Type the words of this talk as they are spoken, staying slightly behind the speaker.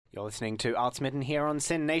You're listening to Artsmitten here on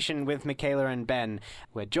Sin Nation with Michaela and Ben.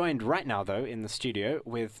 We're joined right now, though, in the studio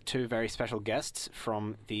with two very special guests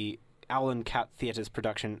from the Owl and Cat Theatre's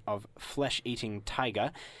production of Flesh-Eating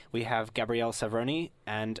Tiger. We have Gabrielle Savrone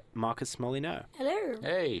and Marcus Molyneux. Hello.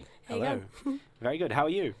 Hey. Hello. Very good. How are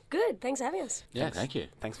you? Good. Thanks for having us. Yeah, thank you.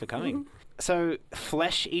 Thanks for coming. So,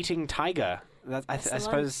 Flesh-Eating Tiger. I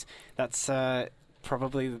suppose that's...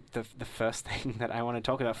 probably the first thing that I want to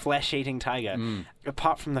talk about. Flesh-eating tiger.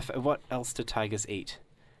 Apart from what else do tigers eat?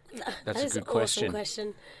 That's a good awesome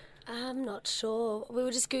question. I'm not sure. We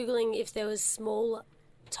were just Googling if there was small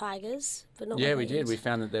tigers, but not. Yeah, we did. We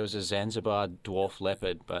found that there was a Zanzibar dwarf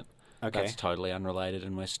leopard, but Okay. that's totally unrelated,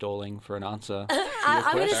 and we're stalling for an answer.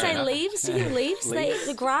 I'm going to say leaves. Do you think leaves? They eat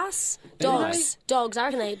the grass. Dogs. Dogs. I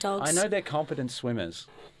reckon they eat dogs. I know they're competent swimmers.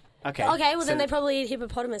 Okay. Okay, well then they probably eat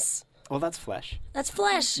hippopotamus. Well, that's flesh. That's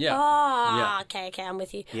flesh. Yeah. Oh, Yeah. okay, I'm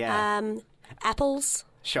with you. Yeah. Apples.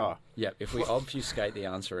 Sure. Yeah, if we obfuscate the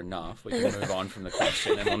answer enough, we can move on from the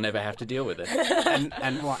question, and we'll never have to deal with it.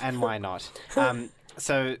 And why not?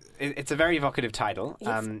 So it's a very evocative title,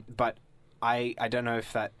 Yes. but I don't know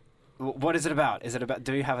if that... What is it about? Is it about...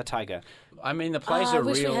 Do you have a tiger? I mean, the plays I are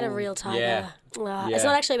wish real. we had a real tiger. Yeah. It's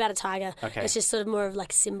not actually about a tiger. Okay. It's just sort of more of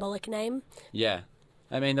like a symbolic name. Yeah.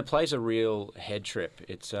 I mean, the play's a real head trip.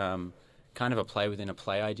 It's kind of a play within a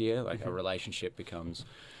play idea. Like a relationship becomes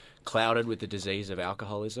clouded with the disease of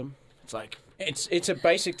alcoholism. It's like it's a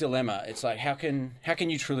basic dilemma. It's like how can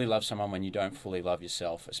you truly love someone when you don't fully love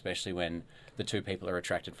yourself, especially when the two people are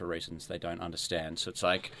attracted for reasons they don't understand. So it's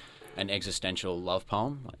like an existential love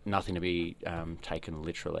poem, like nothing to be taken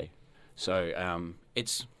literally. So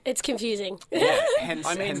it's confusing. yeah.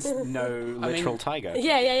 Hence no literal tiger.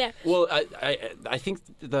 Yeah. Well, I think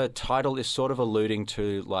the title is sort of alluding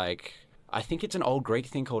to, like, I think it's an old Greek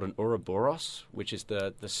thing called an Ouroboros, which is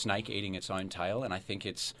the snake eating its own tail, and I think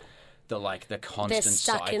it's the constant They're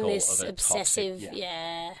stuck cycle in this of a obsessive. toxic,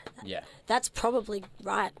 Yeah. yeah. That's probably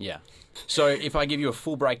right. Yeah. So if I give you a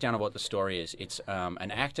full breakdown of what the story is, it's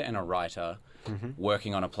an actor and a writer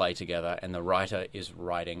working on a play together, and the writer is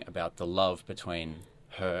writing about the love between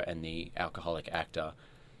her and the alcoholic actor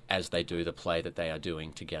as they do the play that they are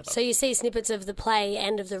doing together. So you see snippets of the play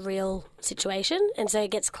and of the real situation, and so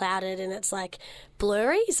it gets clouded and it's like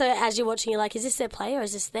blurry. So as you're watching, you're like, is this their play or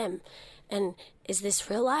is this them? And is this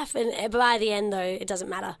real life? And by the end, though, it doesn't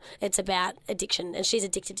matter. It's about addiction, and she's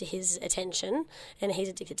addicted to his attention, and he's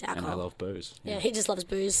addicted to alcohol. And I love booze. Yeah, he just loves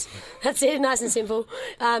booze. That's it, nice and simple.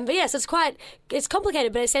 But yes, it's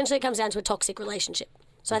complicated, but essentially it comes down to a toxic relationship.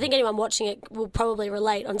 So I think anyone watching it will probably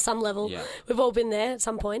relate on some level. Yeah. We've all been there at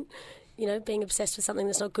some point, being obsessed with something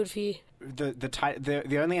that's not good for you.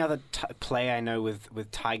 The only other play I know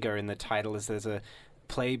with tiger in the title is there's a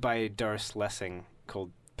play by Doris Lessing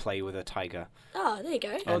called Play with a Tiger. Oh, there you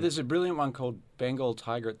go. Oh, there's a brilliant one called Bengal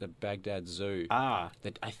Tiger at the Baghdad Zoo.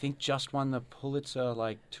 That I think just won the Pulitzer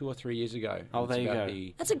like 2 or 3 years ago. Oh, there you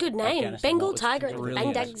go. That's a good name. Bengal Tiger at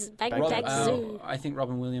the Baghdad Zoo. I think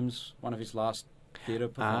Robin Williams, one of his last theatre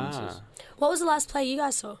performances. What was the last play you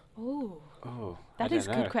guys saw? Oh, that is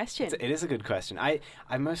a good question. It is a good question. I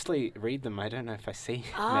mostly read them. I don't know if I see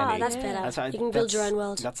many. That's better. You can build your own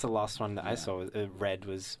world. That's the last one that I saw. Read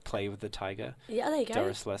was Play with the Tiger. Yeah, there you go.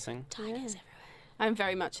 Doris Lessing. Tigers everywhere. I'm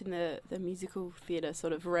very much in the musical theatre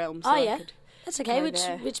sort of realm. So that's okay.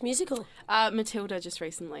 Which musical? Matilda just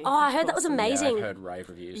recently. Oh, I heard that was amazing. Yeah, I've heard rave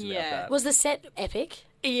reviews about that. Was the set epic?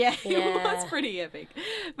 Yeah, it was pretty epic.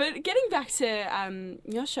 But getting back to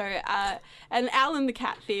your show, an Owl and the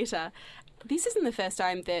Cat Theatre, this isn't the first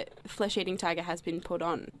time that Flesh-Eating Tiger has been put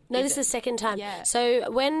on. No, this is the second time. Yeah.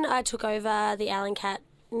 So when I took over the Owl and Cat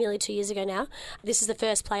nearly 2 years ago now, this is the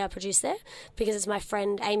first play I produced there because it's my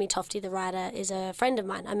friend Amy Tofty, the writer, is a friend of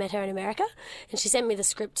mine. I met her in America and she sent me the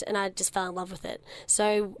script and I just fell in love with it.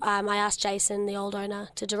 So I asked Jason, the old owner,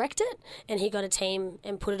 to direct it, and he got a team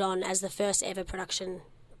and put it on as the first ever production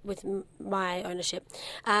with my ownership.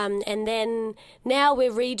 And then now we're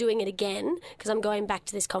redoing it again because I'm going back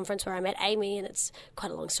to this conference where I met Amy, and it's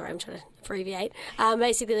quite a long story. I'm trying to abbreviate.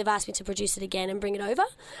 Basically, they've asked me to produce it again and bring it over.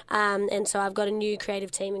 And so I've got a new creative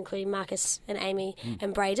team, including Marcus and Amy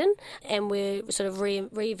and Braden, and we're sort of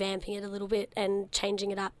revamping it a little bit and changing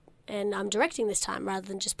it up and I'm directing this time rather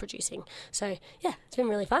than just producing. So, yeah, it's been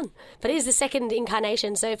really fun. But it is the second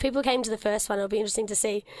incarnation, so if people came to the first one, it'll be interesting to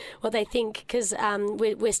see what they think, because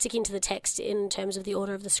we're sticking to the text in terms of the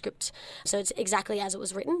order of the script. So it's exactly as it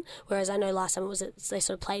was written, whereas I know last time they sort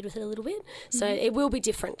of played with it a little bit. So it will be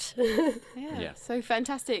different. Yeah, so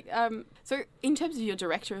fantastic. So in terms of your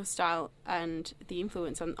directorial style and the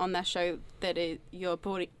influence on that show that you're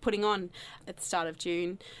putting on at the start of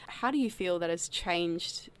June, how do you feel that has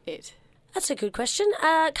changed it? That's a good question.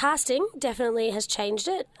 Casting definitely has changed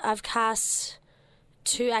it. I've cast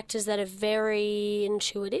 2 actors that are very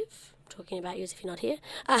intuitive. I'm talking about you as if you're not here.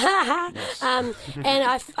 And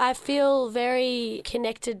I feel very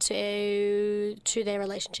connected to their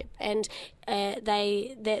relationship, and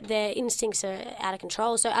their instincts are out of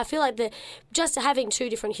control. So I feel like just having 2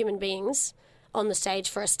 different human beings on the stage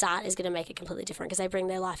for a start is going to make it completely different, because they bring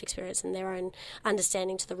their life experience and their own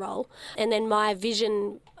understanding to the role. And then my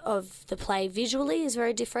vision of the play visually is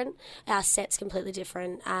very different. Our set's completely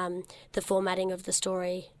different. The formatting of the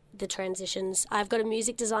story, the transitions. I've got a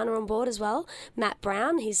music designer on board as well, Matt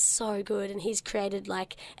Brown. He's so good, and he's created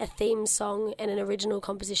like a theme song and an original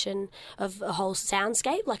composition of a whole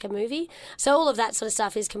soundscape, like a movie. So all of that sort of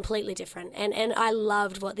stuff is completely different, and I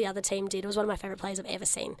loved what the other team did. It was one of my favourite plays I've ever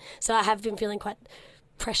seen. So I have been feeling quite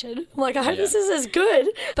pressured. Like, I hope this is as good,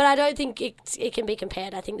 but I don't think it can be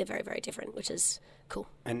compared. I think they're very, very different, which is cool.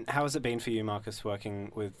 And how has it been for you, Marcus,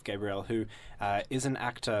 working with Gabrielle, who is an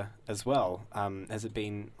actor as well? Has it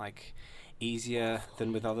been like easier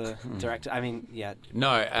than with other directors? I mean,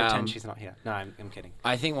 no, pretend she's not here. No, I'm kidding.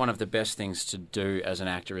 I think one of the best things to do as an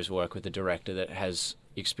actor is work with a director that has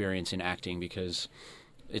experience in acting, because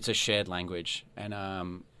it's a shared language. And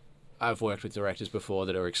I've worked with directors before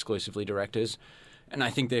that are exclusively directors, and I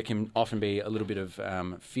think there can often be a little bit of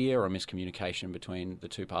fear or miscommunication between the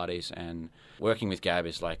 2 parties. And working with Gab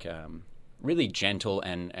is like really gentle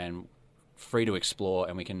and free to explore,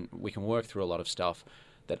 and we can work through a lot of stuff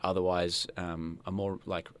that otherwise a more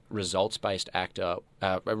like results-based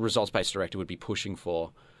director would be pushing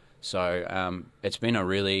for. So it's been a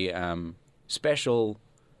really special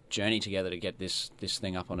journey together to get this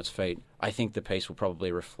thing up on its feet. I think the piece will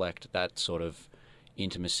probably reflect that sort of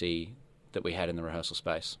intimacy that we had in the rehearsal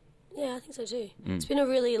space. Yeah, I think so too. It's been a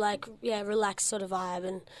really relaxed sort of vibe,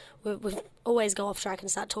 and we always go off track and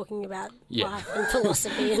start talking about life and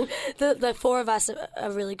philosophy. And the 4 of us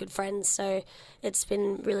are really good friends, so it's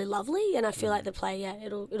been really lovely. And I feel like the play,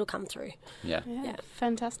 it'll come through. Yeah,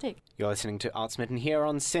 fantastic. You're listening to Art Smitten here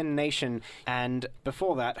on Sin Nation, and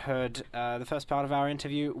before that heard the first part of our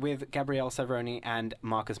interview with Gabrielle Savrone and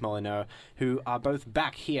Marcus Molyneux, who are both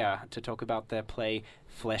back here to talk about their play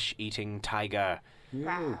Flesh Eating Tiger.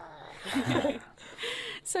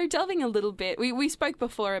 So delving a little bit, we spoke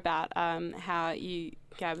before about how you,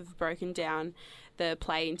 Gab, have broken down the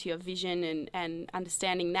play into your vision and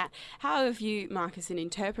understanding that. How have you, Marcus, in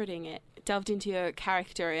interpreting it, delved into your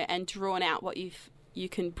character and drawn out what you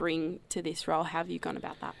can bring to this role? How have you gone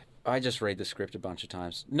about that? I just read the script a bunch of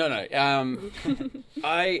times. No.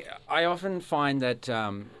 I often find that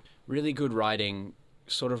really good writing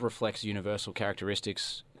sort of reflects universal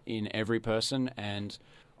characteristics in every person, and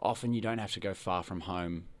often you don't have to go far from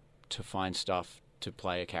home to find stuff to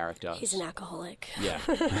play a character. He's an alcoholic. Yeah.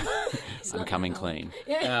 I'm coming clean.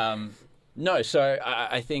 Yeah. So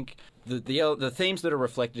I think the themes that are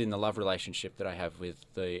reflected in the love relationship that I have with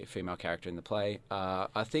the female character in the play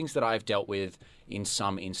are things that I've dealt with in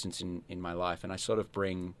some instance in my life, and I sort of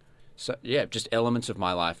bring just elements of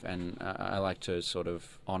my life, and I like to sort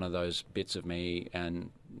of honour those bits of me, and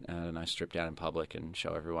I strip down in public and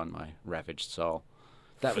show everyone my ravaged soul.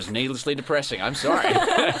 That was needlessly depressing. I'm sorry.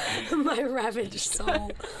 My ravaged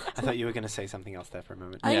soul. I thought you were going to say something else there for a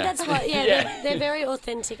moment. I think that's why, they're very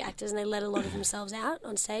authentic actors, and they let a lot of themselves out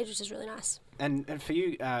on stage, which is really nice. And for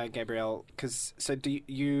you, Gabrielle,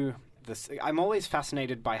 I'm always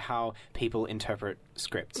fascinated by how people interpret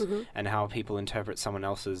scripts and how people interpret someone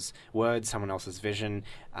else's words, someone else's vision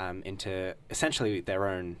into essentially their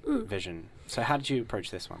own vision. So how did you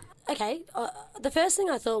approach this one? Okay, the first thing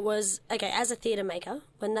I thought was, as a theatre maker,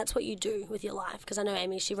 when that's what you do with your life, because I know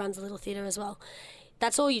Amy, she runs a little theatre as well,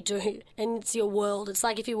 that's all you do, and it's your world. It's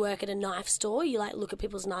like if you work at a knife store, you like look at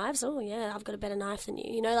people's knives. Oh yeah, I've got a better knife than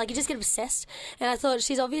you. You know, like you just get obsessed. And I thought,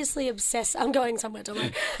 she's obviously obsessed. I'm going somewhere, don't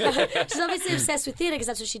I? She's obviously obsessed with theatre because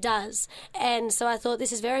that's what she does. And so I thought,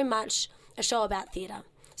 this is very much a show about theatre.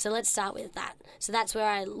 So let's start with that. So that's where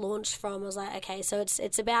I launched from. I was like, okay, so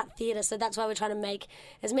it's about theatre. So that's why we're trying to make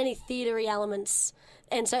as many theatre-y elements.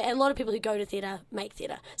 And so a lot of people who go to theatre make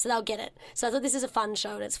theatre, so they'll get it. So I thought this is a fun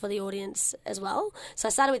show and it's for the audience as well. So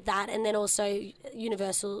I started with that, and then also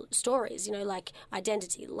universal stories, like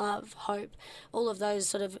identity, love, hope, all of those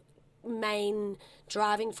sort of main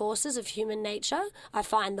driving forces of human nature. I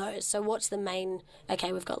find those. So what's the main?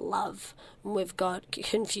 Okay, we've got love, we've got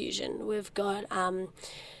confusion, we've got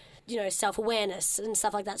self-awareness and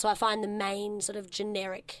stuff like that. So I find the main sort of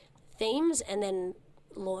generic themes and then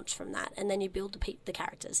launch from that, and then you build the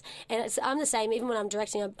characters. And I'm the same. Even when I'm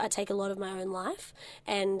directing, I take a lot of my own life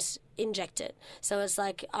and inject it. So it's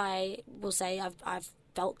like I will say I've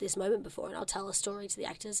felt this moment before, and I'll tell a story to the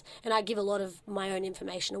actors, and I give a lot of my own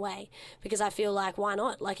information away because I feel like, why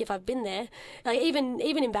not? Like, if I've been there, like even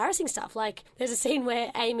embarrassing stuff. Like, there's a scene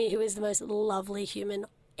where Amy, who is the most lovely human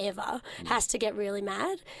ever, has to get really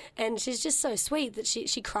mad, and she's just so sweet that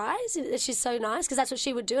she cries. She's so nice because that's what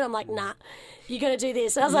she would do, and I'm like, nah, you got to do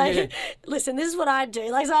this. And I was like, listen, this is what I'd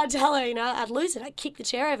do. Like, so I'd tell her, I'd lose it, I'd kick the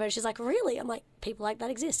chair over, and she's like, really? I'm like, people like that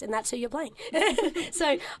exist, and that's who you're playing.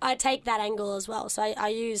 So I take that angle as well. So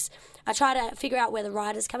I try to figure out where the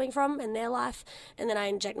writer's coming from in their life, and then I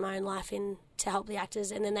inject my own life in to help the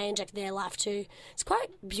actors, and then they inject their life too. It's quite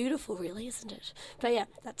beautiful, really, isn't it? But yeah,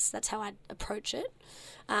 that's how I approach it.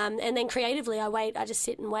 And then creatively, I just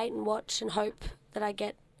sit and wait and watch and hope that I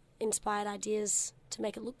get inspired ideas to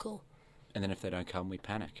make it look cool. And then if they don't come, we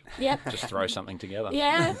panic. Yep. Just throw something together.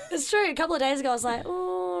 Yeah, it's true. A couple of days ago, I was like,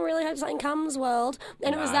 oh, really hope something comes, world.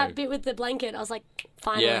 And it was that bit with the blanket. I was like,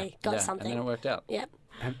 finally, got something. And then it worked out. Yep.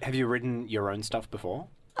 Have you written your own stuff before?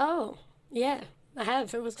 Oh, yeah. I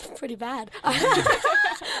have. It was pretty bad.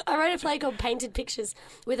 I wrote a play called Painted Pictures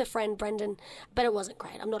with a friend, Brendan, but it wasn't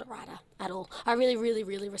great. I'm not a writer at all. I really, really,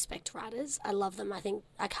 really respect writers. I love them. I think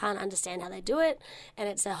I can't understand how they do it, and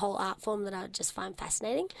it's a whole art form that I just find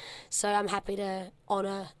fascinating. So I'm happy to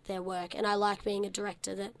honour their work, and I like being a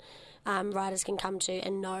director that writers can come to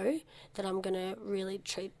and know that I'm going to really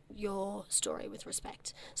treat your story with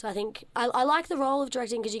respect. So I think I like the role of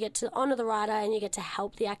directing because you get to honour the writer and you get to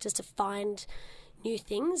help the actors to find new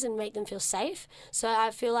things and make them feel safe. So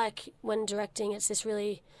I feel like when directing, it's this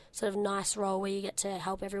really sort of nice role where you get to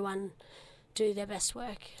help everyone do their best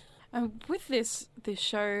work. With this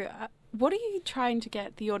show, what are you trying to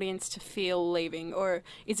get the audience to feel leaving? Or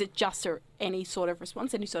is it just any sort of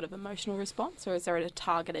response, any sort of emotional response? Or is there a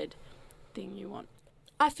targeted thing you want?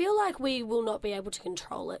 I feel like we will not be able to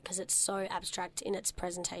control it because it's so abstract in its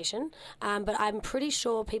presentation. But I'm pretty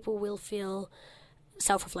sure people will feel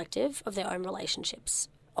self-reflective of their own relationships,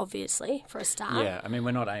 obviously, for a start. Yeah, I mean, we're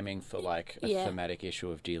not aiming for like a thematic issue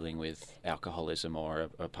of dealing with alcoholism or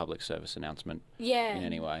a public service announcement in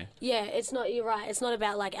any way. Yeah, it's not, you're right, it's not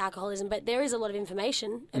about like alcoholism, but there is a lot of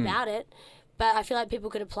information about it, but I feel like people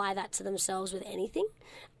could apply that to themselves with anything.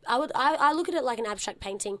 I look at it like an abstract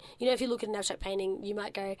painting. If you look at an abstract painting, you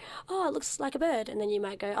might go, oh, it looks like a bird, and then you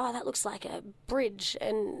might go, oh, that looks like a bridge,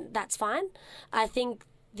 and that's fine. I think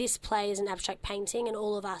this play is an abstract painting, and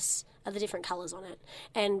all of us are the different colours on it.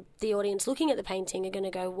 And the audience looking at the painting are going to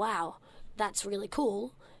go, wow, that's really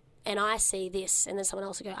cool, and I see this. And then someone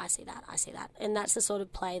else will go, I see that, I see that. And that's the sort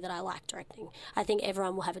of play that I like directing. I think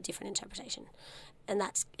everyone will have a different interpretation. And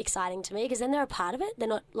that's exciting to me because then they're a part of it. They're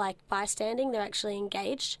not like bystanding, they're actually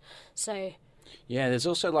engaged. So yeah, there's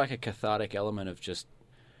also like a cathartic element of just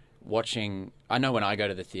watching. I know when I go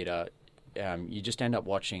to the theatre, you just end up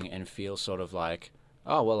watching and feel sort of like,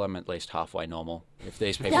 oh, well, I'm at least halfway normal. If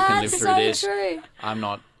these people can live through this, true. I'm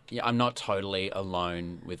not totally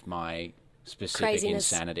alone with my specific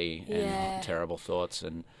Craziness. insanity and terrible thoughts.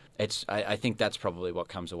 And I think that's probably what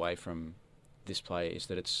comes away from this play is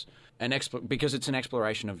that it's because it's an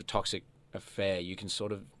exploration of a toxic affair. You can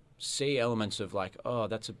sort of see elements of like, oh,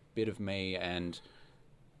 that's a bit of me, and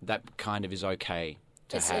that kind of is okay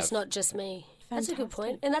to have. It's not just me. Fantastic. That's a good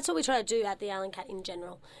point. And that's what we try to do at the Allen Cat in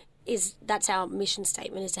general. That's our mission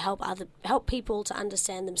statement, is to help people to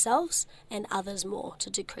understand themselves and others more, to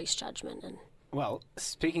decrease judgment. And well,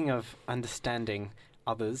 speaking of understanding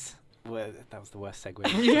others, that was the worst segue.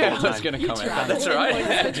 Yeah, I was going to comment, but that's all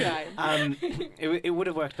right. It would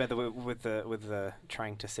have worked better with the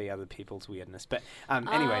trying to see other people's weirdness. But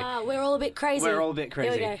anyway, we're all a bit crazy. We're all a bit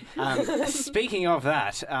crazy. Here we go. Speaking of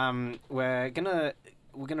that, we're gonna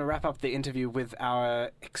wrap up the interview with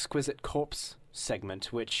our Exquisite Corpse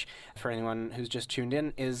segment, which, for anyone who's just tuned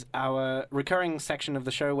in, is our recurring section of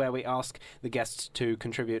the show where we ask the guests to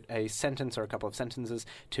contribute a sentence or a couple of sentences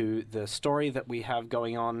to the story that we have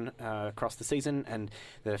going on across the season, and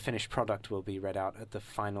the finished product will be read out at the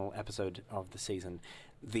final episode of the season.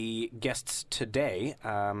 the guests today,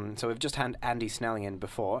 so we've just had Andy Snelling in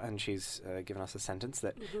before, and she's given us a sentence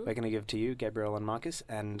that we're going to give to you, Gabrielle and Marcus,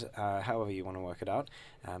 and however you want to work it out,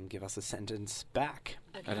 give us a sentence back.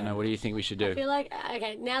 Okay. I don't know. What do you think we should do? I feel like,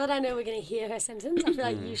 okay, now that I know we're going to hear her sentence, I feel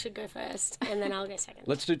like you should go first, and then I'll go second.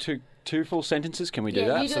 Let's do two full sentences. Can we do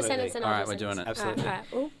that? You do a sentence and I'll All right, do a we're doing sentence. it. Absolutely. All right.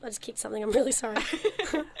 Oh, I just kicked something. I'm really sorry.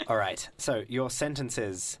 All right, so your sentence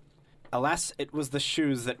is, alas, it was the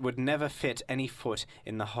shoes that would never fit any foot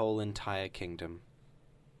in the whole entire kingdom.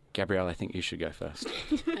 Gabrielle, I think you should go first.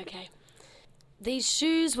 Okay. These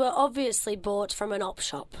shoes were obviously bought from an op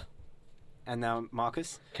shop. And now,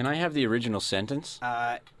 Marcus? Can I have the original sentence?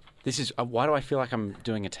 This is... why do I feel like I'm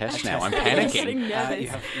doing a test now? I'm panicking. You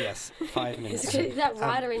have, yes, 5 minutes. That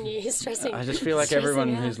writer in you is stressing. I just feel like stressing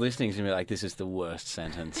everyone out. who's listening is going to be like, this is the worst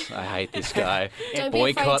sentence. I hate this guy. Don't be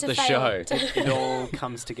afraid Boycott to the fail. show. It all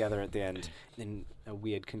comes together at the end in a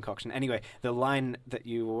weird concoction. Anyway, the line that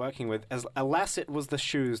you were working with, alas, it was the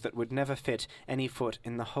shoes that would never fit any foot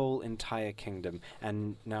in the whole entire kingdom.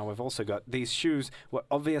 And now we've also got, these shoes were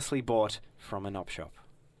obviously bought from an op shop.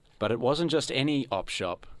 But it wasn't just any op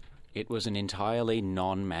shop. It was an entirely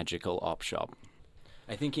non-magical op shop.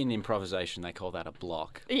 I think in improvisation they call that a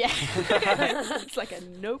block. Yeah. It's like a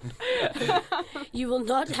nope. You will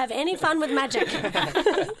not have any fun with magic.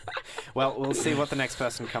 Well, we'll see what the next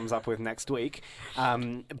person comes up with next week.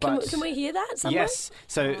 But Can we hear that somewhere? yes.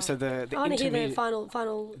 So the I want to hear the intermediate final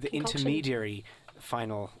the concoction. intermediary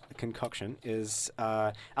final concoction is,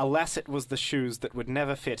 alas, it was the shoes that would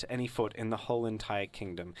never fit any foot in the whole entire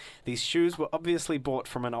kingdom. These shoes were obviously bought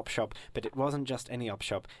from an op shop, but it wasn't just any op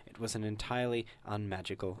shop. It was an entirely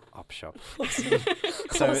unmagical op shop.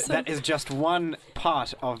 So that is just one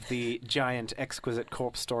part of the giant, exquisite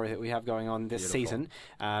corpse story that we have going on this season.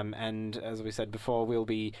 And as we said before, we'll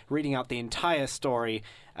be reading out the entire story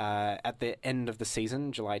at the end of the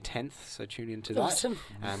season, July 10th, so tune into that. Awesome.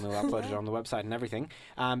 And we'll upload it on the website and everything.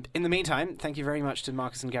 In the meantime, thank you very much to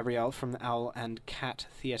Marcus and Gabrielle from the Owl and Cat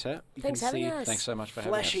Theatre. You Thanks for can see having us. Thanks so much for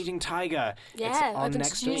having us. Flesh-Eating Tiger. Yeah, it's on open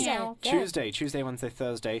next Tuesday. week. Yeah. Tuesday, Wednesday,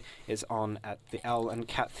 Thursday is on at the Owl and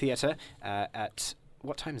Cat Theatre at...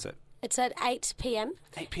 What time is it? It's at 8 p.m.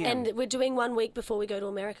 8 p.m. And we're doing 1 week before we go to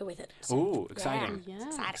America with it. So, Ooh, exciting.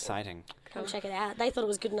 Yeah. Exciting. come check it out. They thought it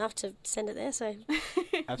was good enough to send it there, so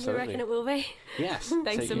we Absolutely. reckon it will be. Yes.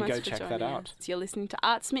 Thanks so so you much can go for check joining that out. us. You're listening to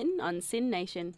Art Smitten on Sin Nation.